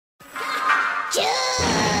Are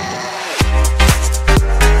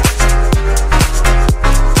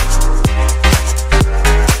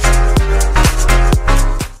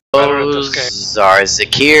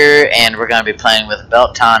Zakir, and we're gonna be playing with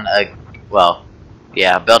Beltan.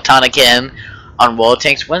 Beltan again on World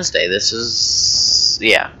Tanks Wednesday. This is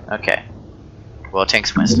World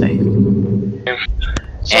Tanks Wednesday.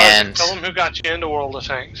 So and tell them who got you into World of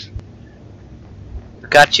Tanks. Who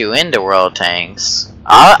got you into World Tanks?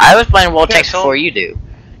 I was playing World Tanks before you did.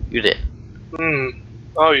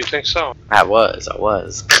 Oh, you think so? I was.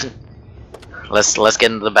 Let's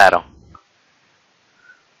get into the battle.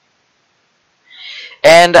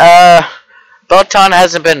 And Beltan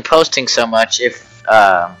hasn't been posting so much in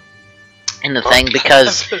the thing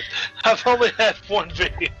because I've only had one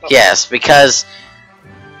video. Yes, because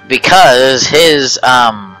his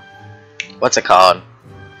what's it called?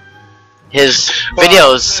 His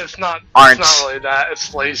videos aren't. It's not really that.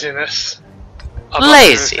 It's laziness.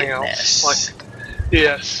 Laziness.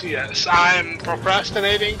 Yes. I'm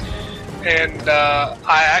procrastinating, and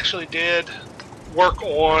I actually did work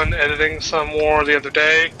on editing some more the other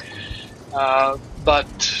day,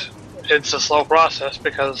 but it's a slow process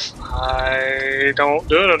because I don't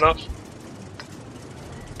do it enough.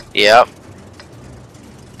 Yep.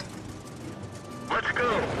 Let's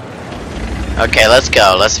go. Okay, let's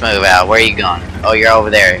go. Let's move out. Where are you going? Oh, you're over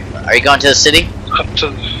there. Are you going to the city?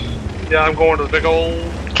 Yeah, I'm going to the big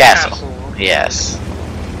old castle. Yes.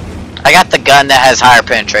 I got the gun that has higher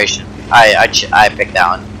penetration. I picked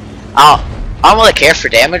that one. I don't really care for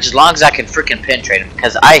damage as long as I can freaking penetrate him,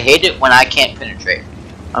 because I hate it when I can't penetrate.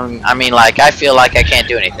 I mean, like, I feel like I can't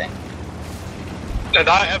do anything. And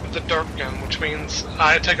I have the dart gun, which means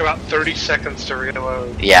I take about 30 seconds to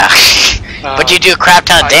reload. Yeah. But you do a crap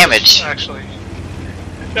ton of damage. Actually,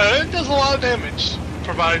 yeah, it does a lot of damage,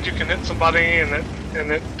 provided you can hit somebody and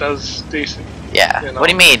it does decent. Yeah. You know? What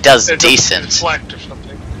do you mean it does decent? Deflect or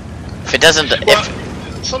something. If it doesn't,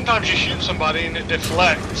 sometimes you shoot somebody and it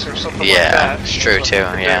deflects or something like that. Yeah, it's true too.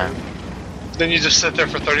 Yeah. Then you just sit there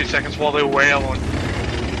for 30 seconds while they wail on you.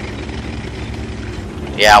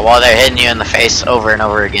 Yeah, while they're hitting you in the face over and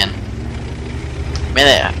over again. I mean,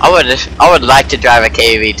 I would like to drive a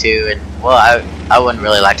KV2, and well, I wouldn't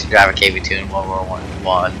really like to drive a KV2 in World War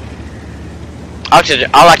I.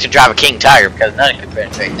 I like to drive a King Tiger because none can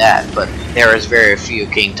penetrate that, but there is very few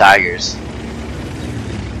King Tigers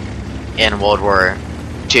in World War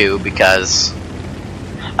II because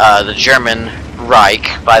the German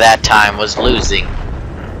Reich by that time was losing,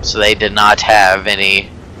 so they did not have any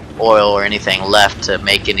oil or anything left to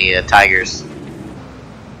make any Tigers.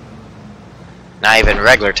 Not even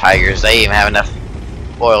regular Tigers. They even have enough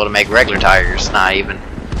oil to make regular Tigers, not even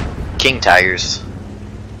King Tigers.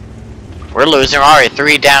 We're losing. We're already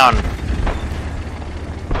 3 down.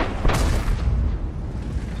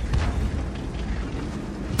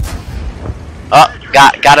 Oh,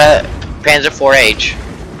 got a Panzer 4H.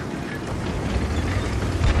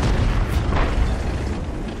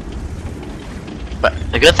 But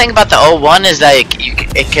the good thing about the 01 is that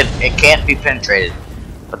it can't be penetrated.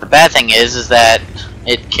 But the bad thing is that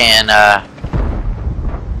it can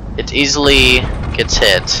it easily gets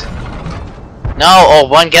hit. No,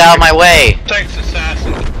 01, get out of my way. Thanks,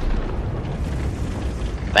 assassin.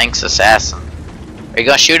 Thanks, assassin. Are you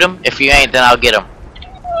gonna shoot him? If you ain't, then I'll get him.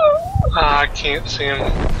 I can't see him.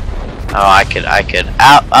 Oh, I could.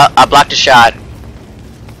 I blocked a shot.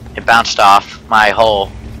 It bounced off my hole.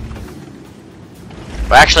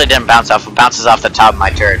 Well, actually, it didn't bounce off. It bounces off the top of my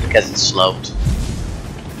turret because it's sloped.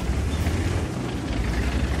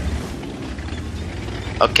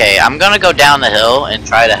 Okay, I'm gonna go down the hill and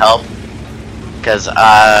try to help, because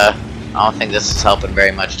I don't think this is helping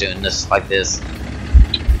very much doing this like this.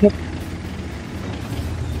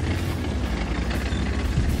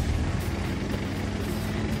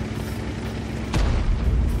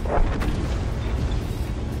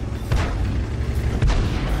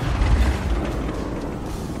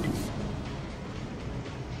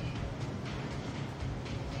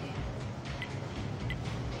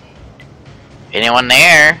 Anyone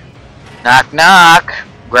there? Knock knock.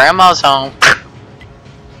 Grandma's home.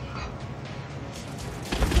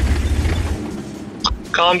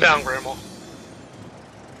 Calm down, Grandma.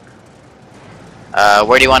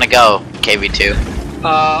 Where do you want to go, KV2?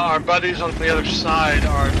 Our buddies on the other side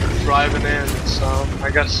are driving in, so I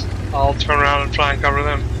guess I'll turn around and try and cover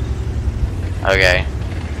them. Okay.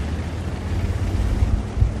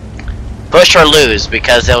 Push or lose,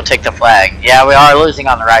 because they'll take the flag. Yeah, we are losing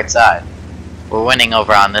on the right side. We're winning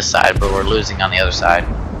over on this side, but we're losing on the other side.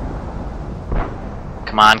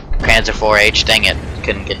 Come on, Panzer 4H, dang it,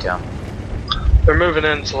 couldn't get to him. They're moving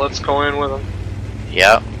in, so let's go in with them.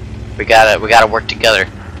 Yep. We gotta work together.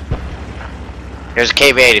 There's a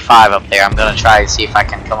KV-85 up there. I'm gonna try to see if I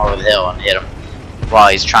can come over the hill and hit him while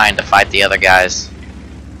he's trying to fight the other guys.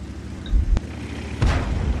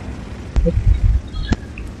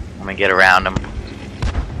 Let me get around him.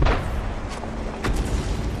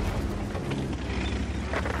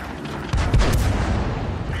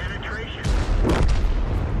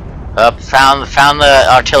 Found the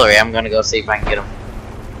artillery. I'm gonna go see if I can get him.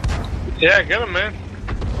 Yeah, get him, man.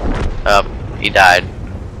 He died.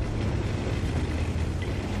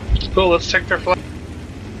 Cool, let's take their flag.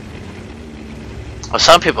 Well,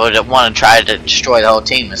 some people want to try to destroy the whole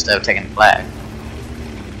team instead of taking the flag.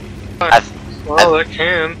 Well, they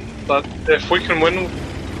can, but if we can win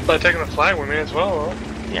by taking the flag, we may as well. Right?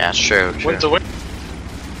 Yeah, it's true. Win's a win.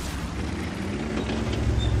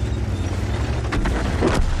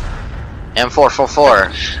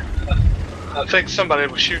 M444. I think somebody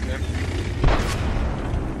was shooting him.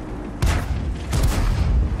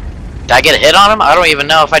 Did I get a hit on him? I don't even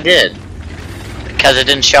know if I did. Because it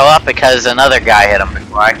didn't show up because another guy hit him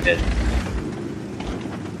before I did.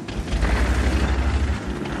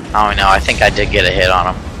 Oh no, I think I did get a hit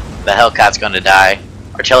on him. The Hellcat's gonna die.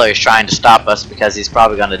 Artillery's trying to stop us because he's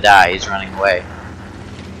probably gonna die. He's running away.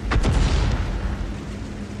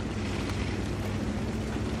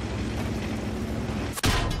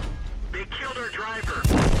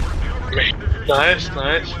 Nice,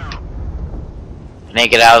 nice.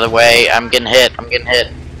 Make it out of the way. I'm getting hit.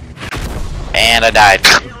 And I died.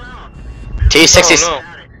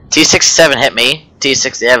 T67 hit me.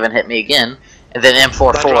 T67 hit me again. And then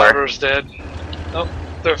M44. My driver's dead. Oh,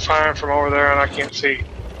 they're firing from over there and I can't see.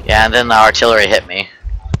 Yeah, and then the artillery hit me.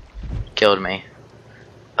 Killed me.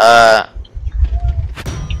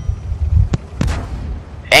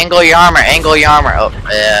 Angle your armor. Oh,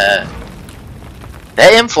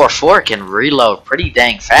 that M44 can reload pretty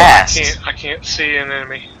dang fast. I can't see an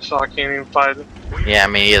enemy, so I can't even fight it. Yeah,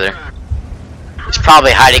 me either. It's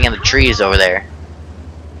probably hiding in the trees over there.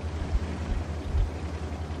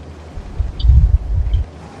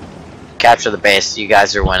 Capture the base. You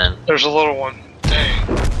guys are winning. There's a little one. Dang.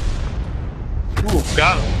 Ooh,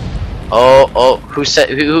 got him. Oh, who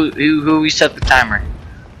reset the timer?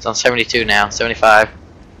 It's on 72 now. 75,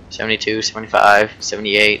 72, 75,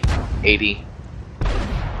 78, 80.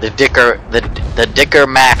 The Dicker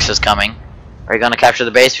Max is coming. Are you gonna capture the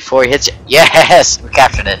base before he hits you? Yes, we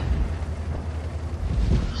captured it.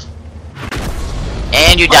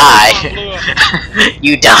 And you die.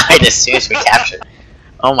 You died as soon as we captured.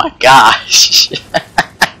 Oh my gosh.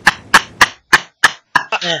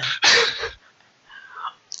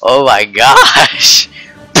 Oh my gosh.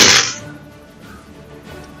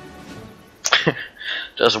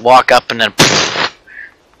 Just walk up and then.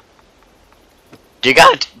 Do you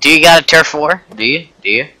got a Tier 4? Do you?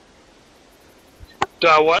 Do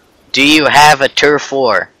I what? Do you have a Tier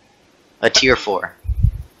 4? A Tier 4?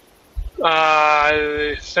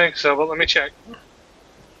 I think so, but let me check.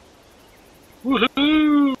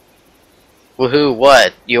 Woohoo! Woohoo!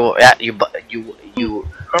 What? You.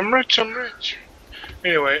 I'm rich.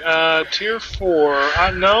 Anyway, Tier 4.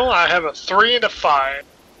 I know I have a 3 and a 5.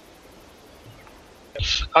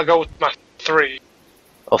 I'll go with my 3.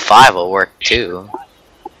 Oh, 5 will work too.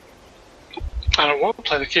 I don't want to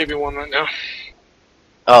play the KB1 right now.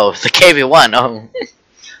 Oh, the KB1. Oh,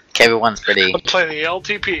 KB1's pretty. I'll play the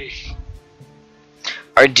LTP.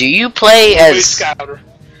 Or do you play as? Scouter.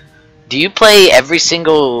 Do you play every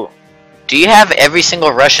single? Do you have every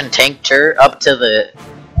single Russian tank turret up to the?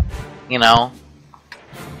 You know.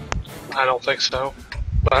 I don't think so,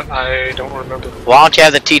 but I don't remember. Why don't you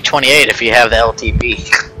have the T-28 if you have the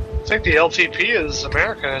LTP? I think the LTP is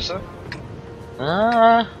American, isn't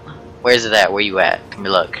it? Where's it at? Where you at? Let me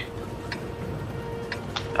look.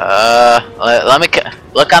 Let me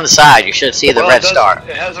look on the side. You should see the red star.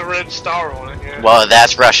 It has a red star on it. Yeah. Well,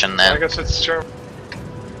 that's Russian then. I guess it's German,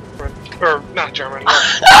 or not German.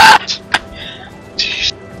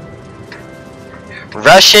 Jeez.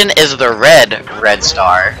 Russian is the red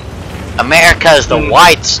star. America is the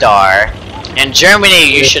white star. In Germany,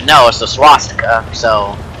 you should know it's the swastika.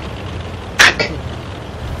 So.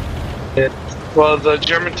 Well, the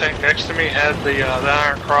German tank next to me had the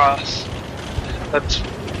Iron Cross. That's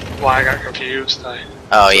why I got confused.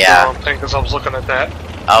 Oh yeah. Because I was looking at that.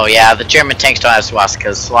 Oh yeah, the German tanks don't have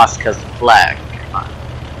swastikas. Swastika's the flag.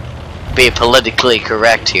 Be politically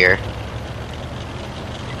correct here.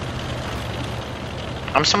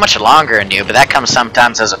 I'm so much longer than you, but that comes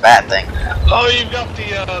sometimes as a bad thing. Oh, you've got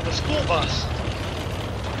the school bus.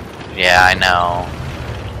 Yeah, I know.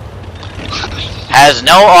 Has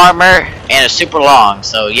no armor and is super long,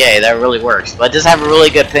 so yay, that really works. But it does have a really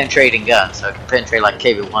good penetrating gun, so it can penetrate like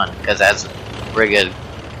KV1 because that's a pretty good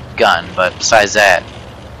gun. But besides that,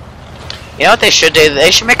 you know what they should do?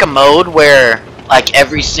 They should make a mode where like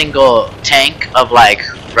every single tank of like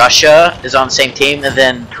Russia is on the same team, and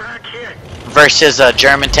then versus a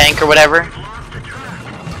German tank or whatever.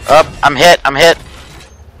 Oh, I'm hit. I'm hit.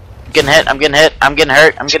 I'm getting hit. I'm getting hit. I'm getting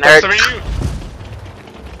hurt. I'm getting hurt.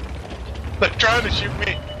 They're trying to shoot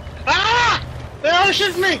me. Ah! They are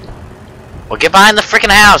shooting me. Well, get behind the freaking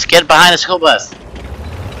house. Get behind the school bus.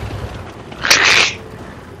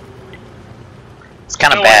 It's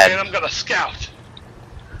kind of bad. Man, I'm gonna scout.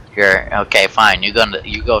 You're okay. Fine. You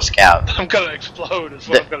go scout. I'm gonna explode. Is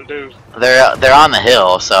what I'm gonna do. They're on the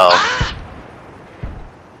hill, so. Ah!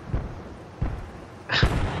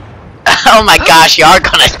 Oh my gosh, you are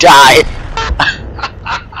gonna die.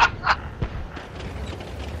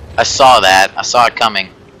 I saw that. I saw it coming.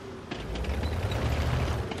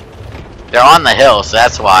 They're on the hill, so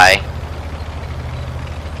that's why.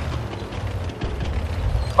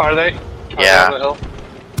 Are they? Yeah. On the hill?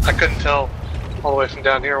 I couldn't tell all the way from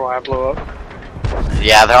down here why I blew up.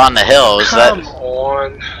 Yeah, they're on the hills. Come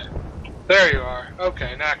on. There you are.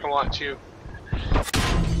 Okay, now I can watch you.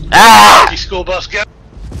 Ah! School bus, get.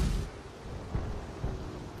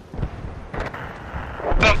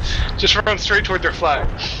 No, just run straight toward their flag.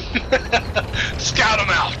 Scout them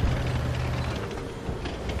out.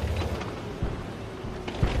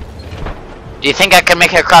 Do you think I can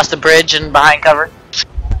make it across the bridge and behind cover?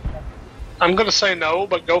 I'm gonna say no,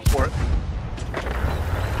 but go for it.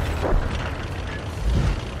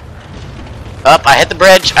 Up, I hit the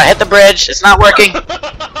bridge. I hit the bridge. It's not working.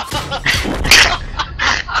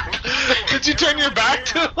 Did you turn your back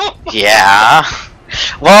to them? Yeah.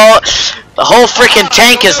 Well, the whole freaking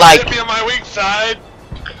tank is like. Be on my weak side.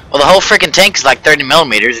 Well, the whole freaking tank is like 30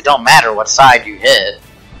 millimeters. It don't matter what side you hit.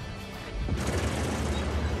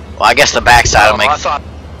 Well, I guess the backside will make. I thought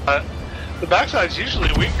the backside's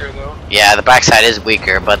usually weaker though. Yeah, the backside is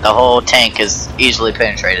weaker, but the whole tank is easily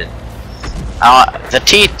penetrated. The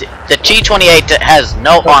T-28 has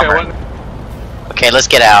no armor. Okay, let's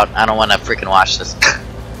get out. I don't want to freaking watch this.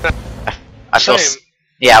 I feel.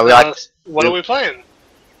 Yeah, we like. What are we playing?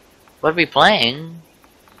 What are we playing?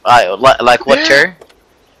 Like what tier?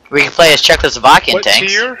 We can play as Czechoslovakian what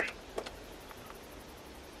tanks. Tier?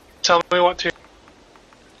 Tell me what tier.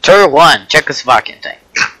 Tier 1, Czechoslovakian tank.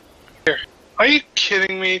 Are you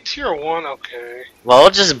kidding me? Tier 1? Okay. Well, we'll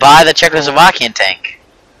just buy the Czechoslovakian tank.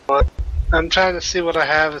 I'm trying to see what I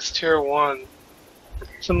have as tier 1.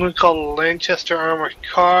 Something called a Lanchester armored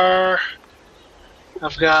car.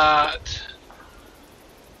 I've got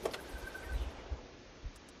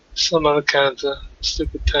some other kinds of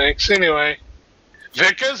stupid tanks. Anyway,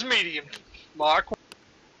 Vickers medium, Mark.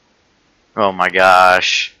 Oh my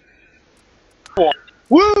gosh.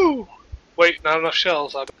 Woo! Wait, not enough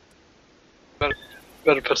shells. I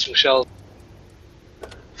better put some shells.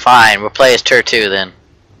 Fine, we'll play as tier 2 then.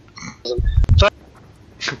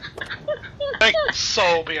 Thank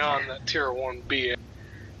so beyond that tier 1 BS.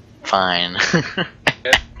 Fine.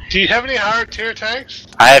 Do you have any higher tier tanks?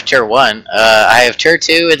 I have tier 1. I have tier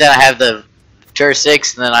 2, and then I have the tier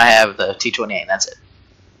 6, and then I have the T-28, and that's it.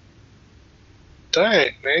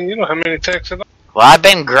 Dang, man, you know how many tanks are there? Well, I've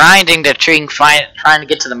been grinding to trying to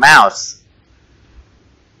get to the mouse.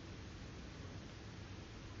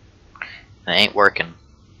 It ain't working.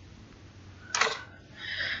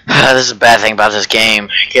 This is a bad thing about this game.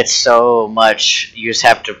 It gets so much. You just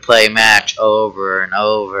have to play match over and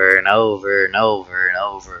over and over and over and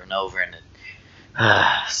over and over, and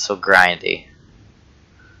it's so grindy.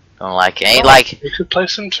 Don't like it. Ain't like. We could play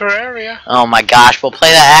some Terraria. Oh my gosh, we'll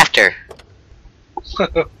play that after.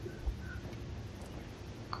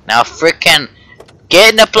 Now frickin'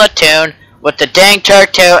 get in a platoon with the dang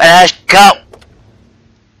turtle and let's go!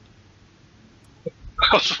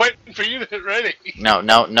 I was waiting for you to hit ready.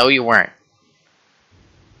 No, you weren't.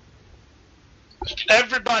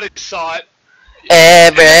 Everybody saw it.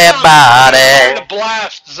 Everybody! To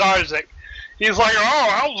blast Zarzik. He's like, oh,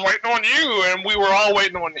 I was waiting on you, and we were all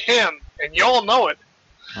waiting on him, and y'all know it.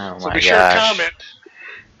 Oh so my be sure to gosh. comment,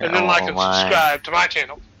 and then like and subscribe to my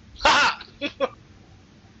channel. Ha!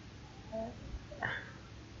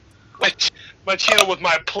 My channel with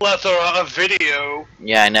my plethora of video.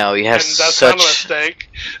 Yeah, I know, you have and that's such... not a mistake.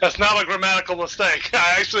 That's not a grammatical mistake.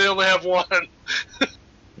 I actually only have one.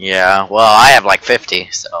 Yeah, well, I have like 50,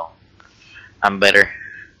 so... I'm better.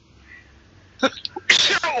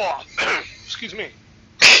 Excuse me.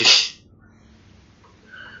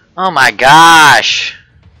 Oh my gosh!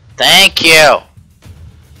 Thank you!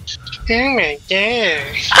 Oh my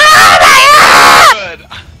gosh. Good.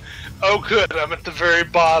 Oh good, I'm at the very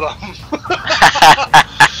bottom.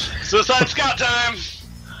 Suicide Scout time!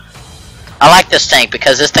 I like this tank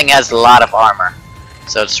because this thing has a lot of armor.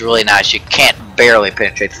 So it's really nice. You can't barely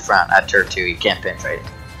penetrate the front. At Turret 2, you can't penetrate it.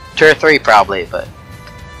 Turret 3 probably, but...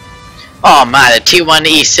 Oh my, the T1 to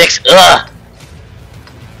E6, ugh!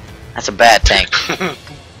 That's a bad tank.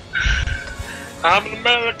 I'm an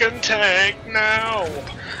American tank now!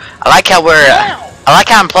 I like how we're... I like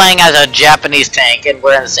how I'm playing as a Japanese tank and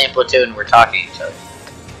we're in the same platoon and we're talking to each other.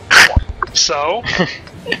 So?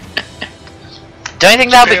 Don't you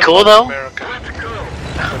think that would be cool though? America.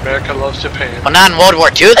 America loves Japan. Well, not in World War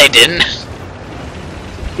II they didn't.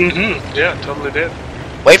 Yeah, totally did.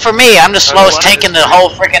 Wait for me, I'm the slowest tank in the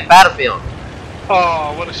whole freaking battlefield.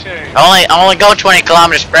 Oh, what a shame. I only go 20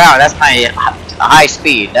 kilometers per hour, that's my high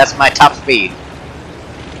speed, that's my top speed.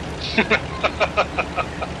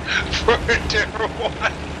 For a tier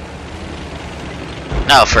 1?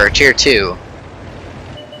 No, for tier 2.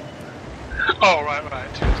 Oh, right,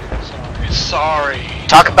 tier 2, sorry.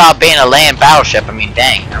 Talk about being a land battleship, I mean,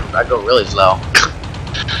 dang, I go really slow.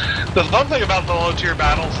 The fun thing about the low tier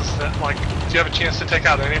battles is that, like, you have a chance to take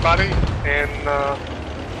out anybody, and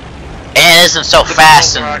it isn't so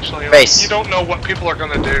fast and actually, face. Like, you don't know what people are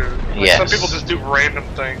gonna do. Like, yes. Some people just do random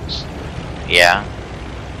things. Yeah.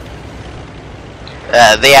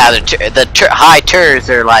 The high tiers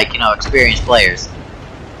are like, you know, experienced players.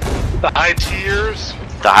 The high tiers?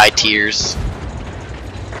 The high tiers.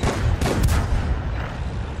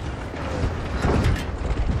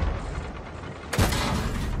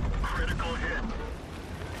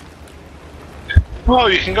 Well,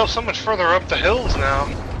 you can go so much further up the hills now.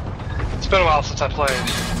 It's been a while since I played.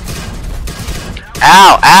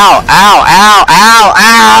 Ow, ow, ow, ow, ow,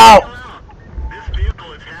 ow!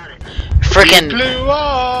 Frickin' blew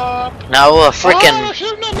up! No, frickin' Oh,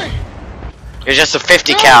 shooting at me! You're just a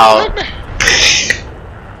 50 cal. Don't hit me.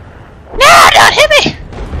 No, don't hit me!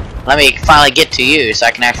 Let me finally get to you so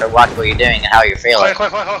I can actually watch what you're doing and how you're feeling.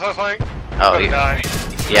 Clank. Oh,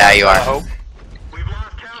 yeah, you I are. hope.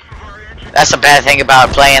 That's the bad thing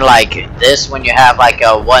about playing like this when you have like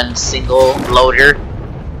a one single loader.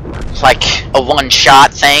 It's like a one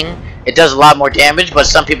shot thing. It does a lot more damage, but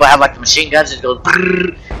some people have like the machine guns and it goes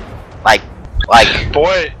brrr, like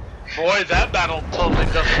Boy, that battle totally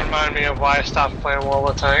doesn't remind me of why I stopped playing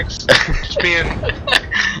World of Tanks. Just being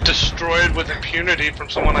destroyed with impunity from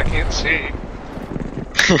someone I can't see.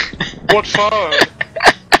 What fun!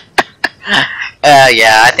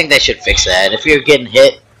 Yeah, I think they should fix that. If you're getting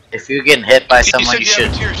hit by someone, you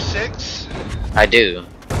should. You said you have tier 6? I do.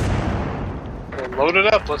 Well, load it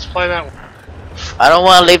up. Let's play that one. I don't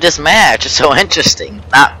want to leave this match. It's so interesting.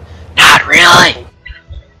 Not really.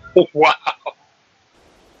 Wow.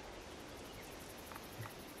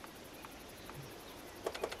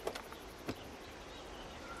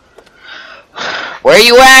 Where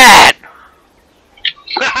you at?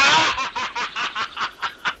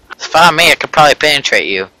 Find me. I could probably penetrate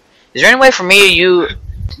you. Is there any way for me and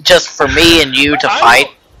you to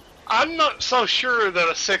fight? I'm not so sure that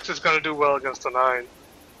a 6 is going to do well against a 9.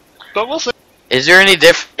 But we'll see. Is there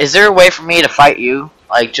a way for me to fight you?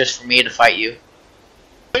 Like, just for me to fight you?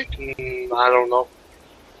 I don't know.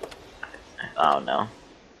 Oh, no.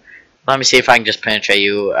 Let me see if I can just penetrate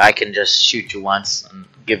you. I can just shoot you once and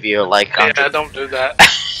give you, like... Yeah, don't do that.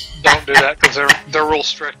 Don't do that, because they're real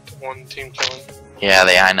strict on team killing. Yeah,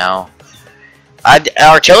 I know.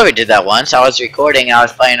 Artillery did that once. I was recording and I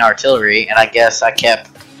was playing artillery, and I guess I kept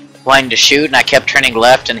wanting to shoot, and I kept turning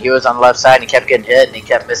left, and he was on the left side, and he kept getting hit, and he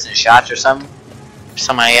kept missing shots or something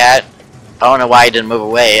like that. I don't know why he didn't move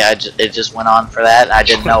away. It just went on for that. I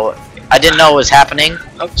didn't know. I didn't know what was happening.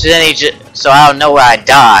 So then so out of nowhere I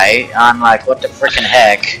die. I'm like, what the freaking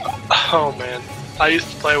heck? Oh man, I used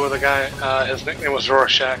to play with a guy. His nickname was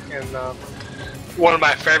Rorschach, and one of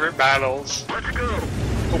my favorite battles. Let's go.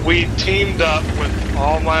 We teamed up with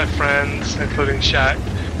all my friends, including Shaq.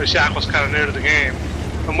 But Shaq was kind of new to the game,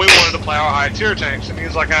 and we wanted to play our high tier tanks. And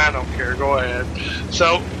he's like, I don't care, go ahead.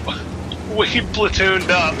 So we platooned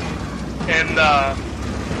up, and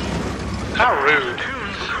how rude.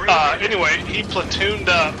 Anyway, he platooned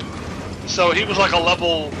up, so he was like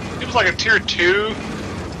a tier 2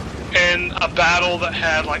 in a battle that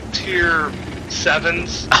had like tier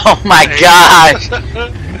 7s. Oh my gosh!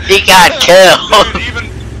 He got killed! Dude,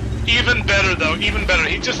 even better though, even better.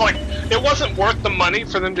 He just like, it wasn't worth the money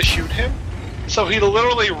for them to shoot him, so he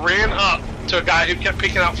literally ran up to a guy who kept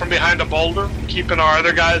peeking out from behind a boulder, keeping our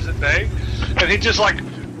other guys at bay, and he just like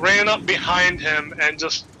ran up behind him and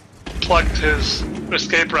just plugged his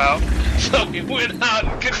escape route. So he went out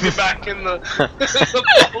and couldn't get back in the,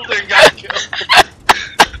 the boulder and got killed.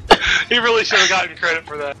 He really should have gotten credit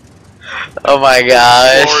for that. Oh my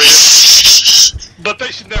gosh. But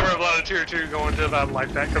they should never have allowed a tier 2 go into a battle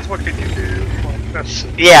like that, because what could you do? Like, that's...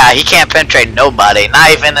 Yeah, he can't penetrate nobody,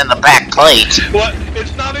 not even in the back plate. What?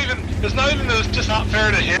 It's not even that it's just not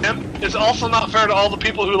fair to him. It's also not fair to all the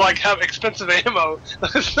people who like have expensive ammo.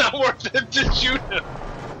 It's not worth it to shoot him.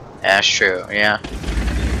 That's true, yeah.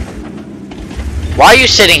 Why are you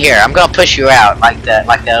sitting here? I'm gonna push you out like that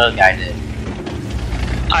other guy did.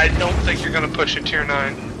 I don't think you're gonna push a tier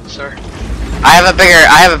 9, sir. I have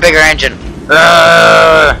a bigger engine.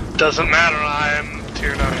 Doesn't matter, I am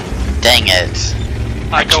tier 9. Dang it.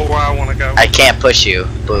 I go where I wanna go. I can't push you.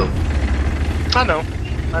 Boom. I know.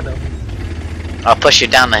 I'll push you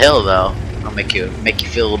down the hill though. I'll make you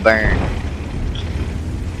feel the burn.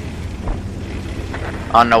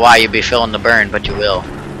 I don't know why you'd be feeling the burn, but you will.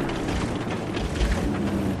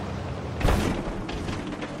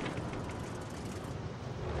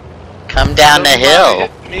 Come down the hill.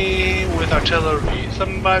 Hit me with artillery.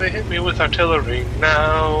 Somebody hit me with artillery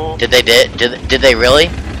now. Did they really?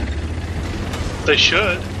 They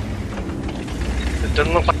should. It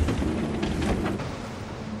doesn't look like.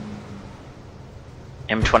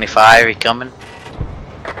 M25, he coming?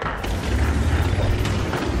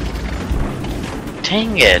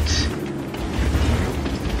 Dang it.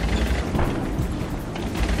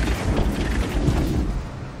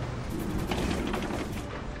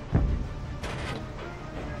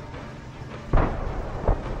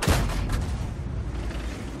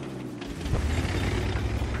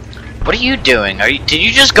 What are you doing? Did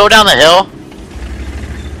you just go down the hill?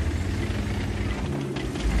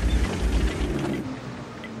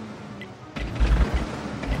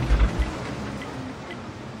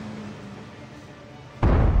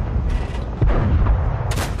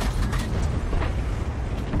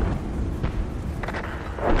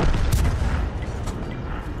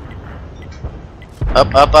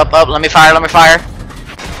 Up, let me fire.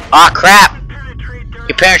 Aw, crap!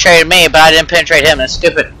 He penetrated me, but I didn't penetrate him, that's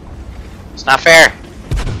stupid. It's not fair.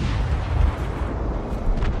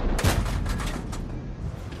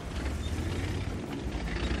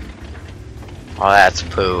 Oh, that's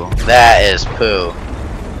poo. That is poo.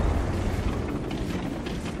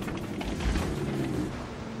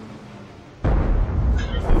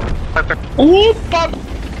 We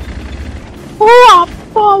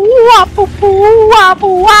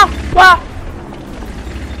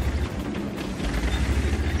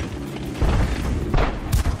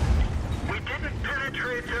didn't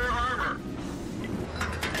penetrate their armor.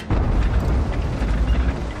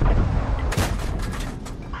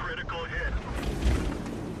 Critical hit.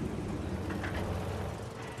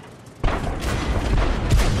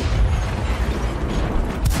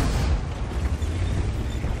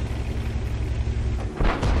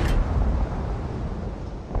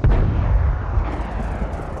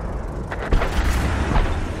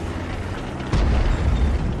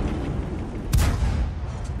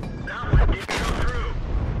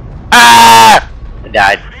 Ah! I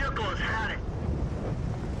died.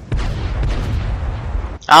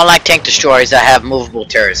 I don't like tank destroyers that have movable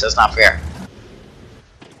turrets. That's not fair.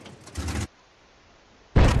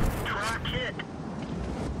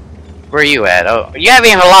 Where are you at? Oh, you haven't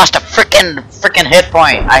even lost a frickin' hit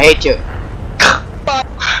point. I hate you.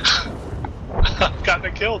 Got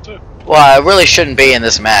the kill too. Well, I really shouldn't be in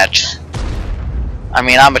this match. I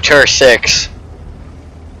mean, I'm a tier 6.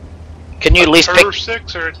 Can you at least pick? Tier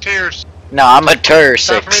 6 or a tier? No, I'm a tier 6.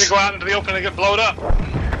 Time for me to go out into the open and get blowed up.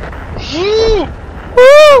 Woo!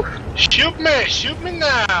 Woo! Shoot me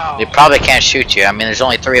now. They probably can't shoot you. I mean, there's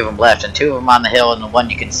only 3 of them left, and 2 of them on the hill, and the one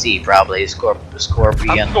you can see probably.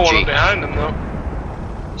 Scorpion. I'm going up behind them though.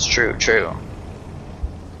 It's true.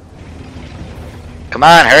 Come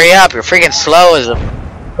on, hurry up! You're freaking slow as a.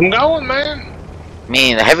 I'm going, man. I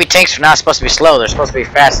mean, the heavy tanks are not supposed to be slow. They're supposed to be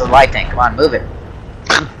fast as a light tank. Come on, move it.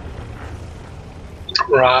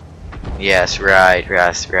 Right. Yes, right.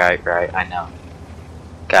 I know.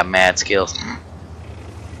 Got mad skills.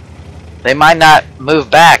 They might not move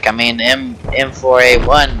back. I mean,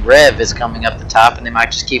 M4A1 Rev is coming up the top, and they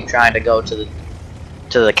might just keep trying to go to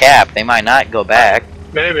the cap. They might not go back.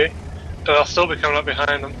 Maybe, but I'll still be coming up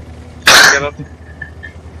behind them. Get up.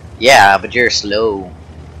 Yeah, but you're slow.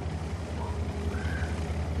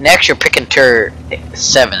 Next, you're picking tier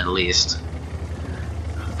 7 at least.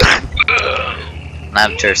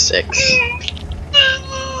 Not tier 6.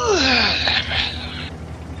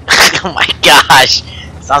 Oh my gosh!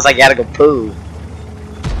 Sounds like you gotta go poo.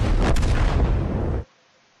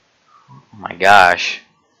 Oh my gosh.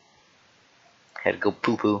 Had to go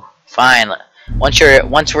poo poo. Fine. Once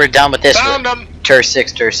we're done with this, Found him. Tur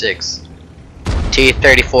 6.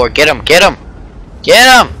 T-34. Get him. Get him.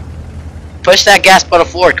 Get him. Push that gas pedal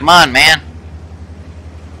forward. Come on, man.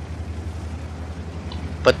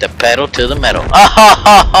 Put the pedal to the metal.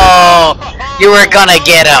 Oh, you were gonna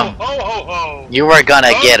get him. You were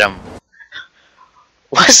gonna get him.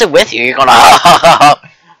 What's it with you? You're gonna.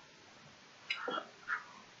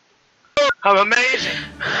 I'm amazing.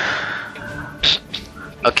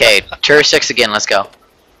 Okay, Tur 6 again. Let's go.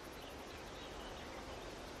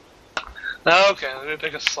 Okay, let me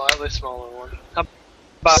pick a slightly smaller one. How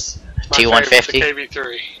about T150.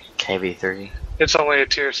 KV3. KV3. It's only a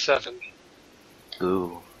tier 7.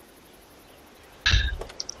 Ooh.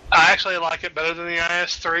 I actually like it better than the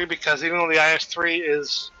IS-3 because even though the IS-3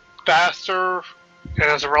 is faster and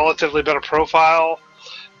has a relatively better profile,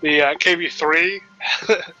 the KV-3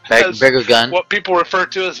 has Bigger gun. what people refer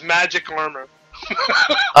to as magic armor.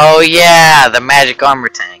 Oh yeah, the magic armor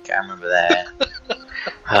tank. I remember that.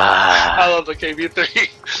 I love the KV-3.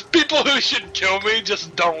 People who should kill me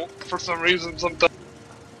just don't for some reason sometimes.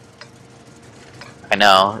 I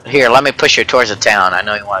know. Here, let me push you towards the town. I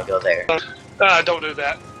know you want to go there. Don't do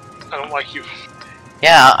that. I don't like you.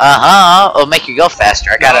 Yeah, it'll make you go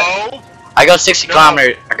faster. No. I go 60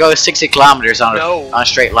 kilometers. I go 60 kilometers on a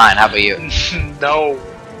straight line. How about you? No.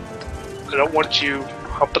 I don't want you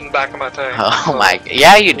humping the back of my tank. Oh my.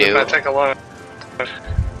 Yeah, you do. My tank alone.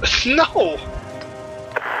 No.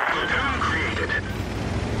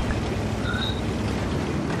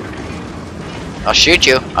 I'll shoot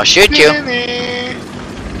you. I'll shoot you.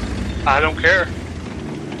 I don't care.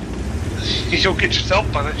 You'll get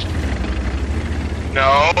yourself punished.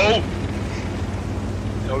 No.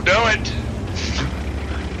 Don't do it.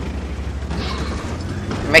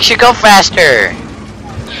 Makes you go faster.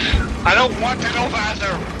 I don't want to go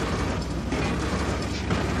faster.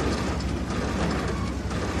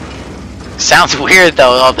 Sounds weird though,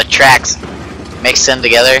 all the tracks mixed in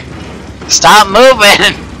together. Stop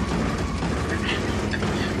moving!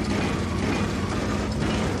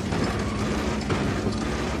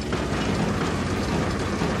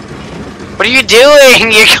 What are you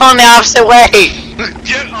doing? You're going the opposite way!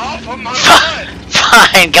 Get off of my butt!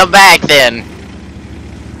 Fine, come back then.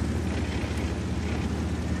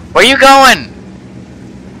 Where you going?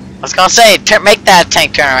 I was gonna say, make that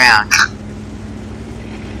tank turn around.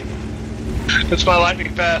 That's my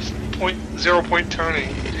lightning fast 0 point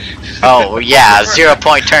turning. Oh yeah, 0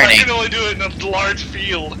 point turning. I can only do it in a large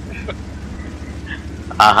field.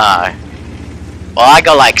 Uh-huh. Well, I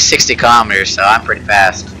go like 60 kilometers, so I'm pretty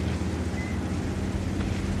fast.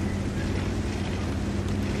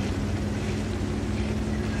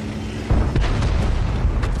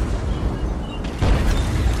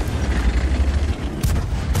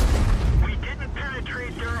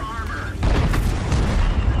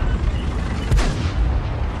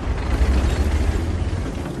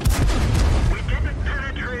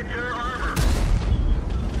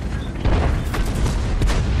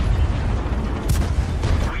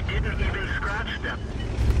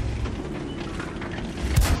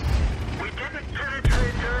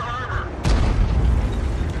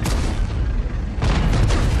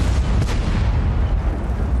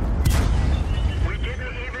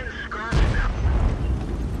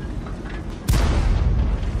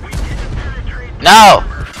 No!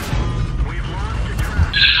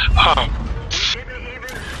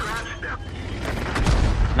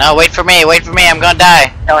 No, wait for me, I'm gonna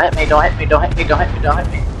die. Don't hit me, don't hit me, don't hit me, don't hit me, don't hit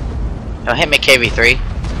me. Don't hit me, KV3.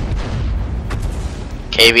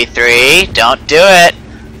 KV3, don't do it!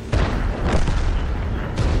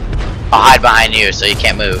 I'll hide behind you so you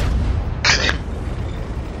can't move.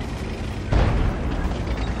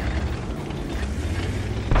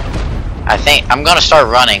 I think I'm gonna start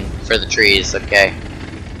running for the trees, okay?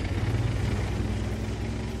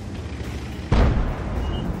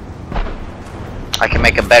 I can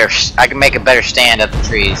make a better stand at the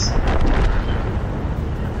trees.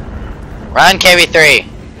 Run, KV3.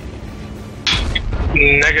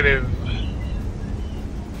 Negative.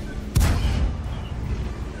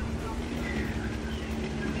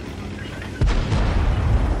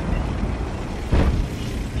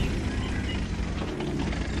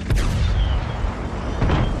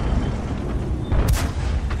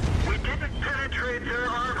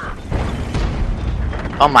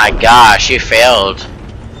 Oh my gosh, you failed.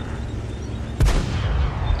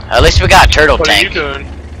 At least we got a turtle tank. What are you doing?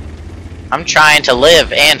 I'm trying to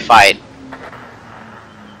live and fight.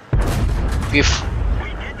 You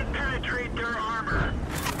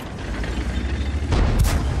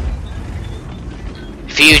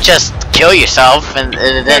if you just kill yourself, and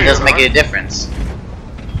it doesn't make any difference.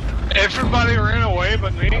 Everybody ran away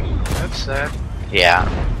but me. That's sad. Yeah.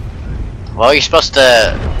 Well, you're supposed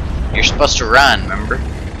to run, remember?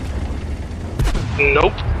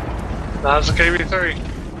 Nope. That was a KV-3.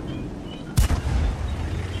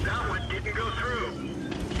 That one didn't go through.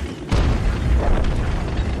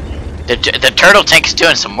 The turtle tank is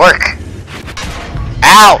doing some work.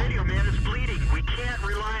 Ow! Radio man is bleeding. We can't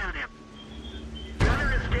rely on him.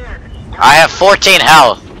 Gunner is dead. I have 14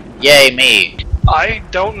 health. Yay me. I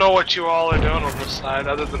don't know what you all are doing on this side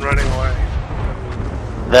other than running away.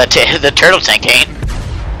 The turtle tank ain't.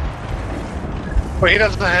 Well, he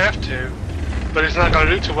doesn't have to, but he's not going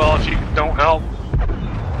to do too well if you don't help.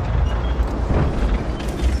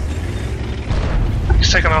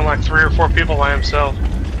 He's taking on like 3 or 4 people by himself.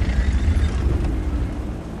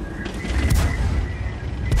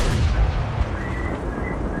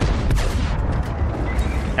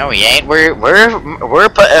 No, we ain't. We're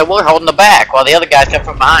holding the back while the other guys come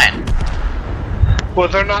from behind. Well,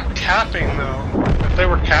 they're not capping though. If they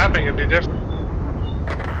were capping, it'd be different.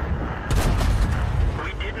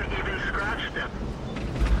 We didn't even scratch them.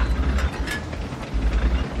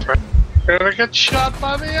 Gonna get shot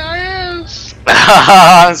by the IS.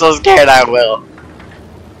 I'm so scared I will.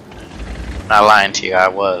 Not lying to you, I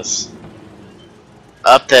was.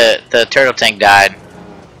 Up the turtle tank died.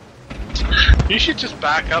 You should just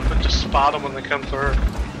back up and just spot them when they come through.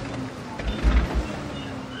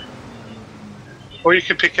 Or you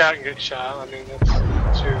could pick out and get shot. I mean,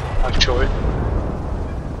 that's your life choice.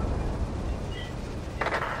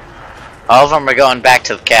 All of them are going back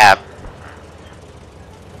to the cap.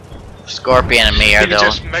 Scorpion and me are You the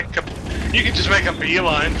could just make a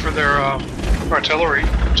beeline for their artillery.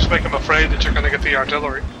 Just make them afraid that you're going to get the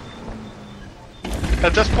artillery.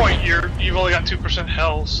 At this point, you've only got 2%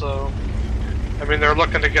 health, so I mean they're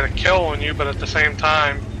looking to get a kill on you, but at the same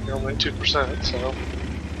time you're only 2%. So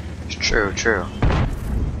True, true.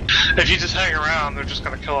 if you just hang around, they're just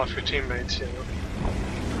going to kill off your teammates. You know.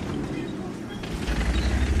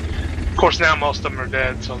 Of course, now most of them are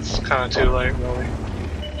dead, so it's kind of too late, really.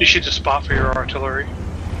 You should just spot for your artillery.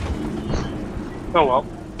 Oh well,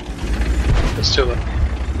 it's too late.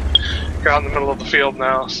 You're out in the middle of the field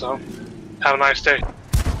now, so have a nice day.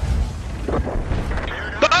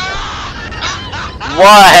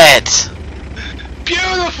 What?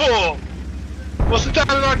 Beautiful! Wasn't that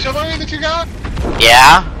an artillery that you got?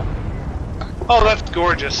 Yeah? Oh, that's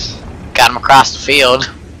gorgeous. Got him across the field.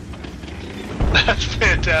 That's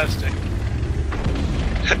fantastic.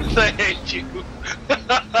 They hate you.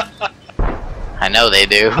 I know they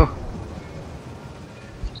do.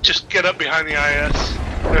 Just get up behind the IS.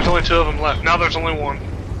 There's only 2 of them left. Now there's only 1.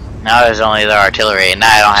 Now there's only the artillery, and now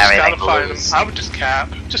I don't have anything Gotta find to them. lose. I would just cap.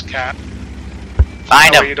 Just cap.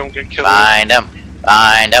 Find That him. way you don't get killed. Find him.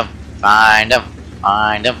 Find him. Find him.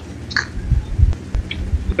 Find him.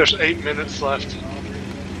 There's 8 minutes left.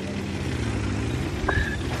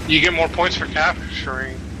 You get more points for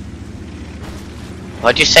capturing.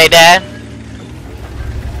 What'd you say, Dad?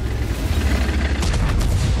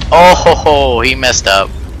 Oh ho ho, he messed up.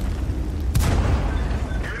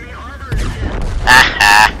 Enemy armor is hit.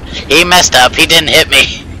 Haha. He messed up. He didn't hit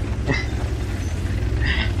me.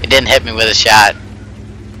 He didn't hit me with a shot.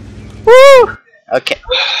 Woo! Okay.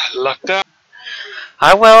 Lucked out.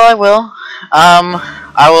 I will.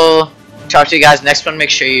 I will talk to you guys next one. Make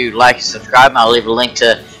sure you like and subscribe. And I'll leave a link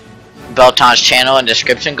to Beltan's channel in the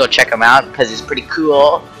description. Go check him out because he's pretty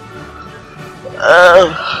cool.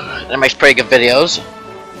 He makes pretty good videos.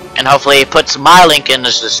 And hopefully he puts my link in the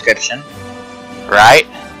description. Right?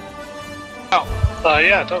 Oh.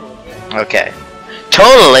 Yeah, totally. Yeah. Okay.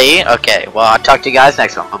 Totally? Okay. Well, I'll talk to you guys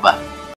next one. Bye-bye.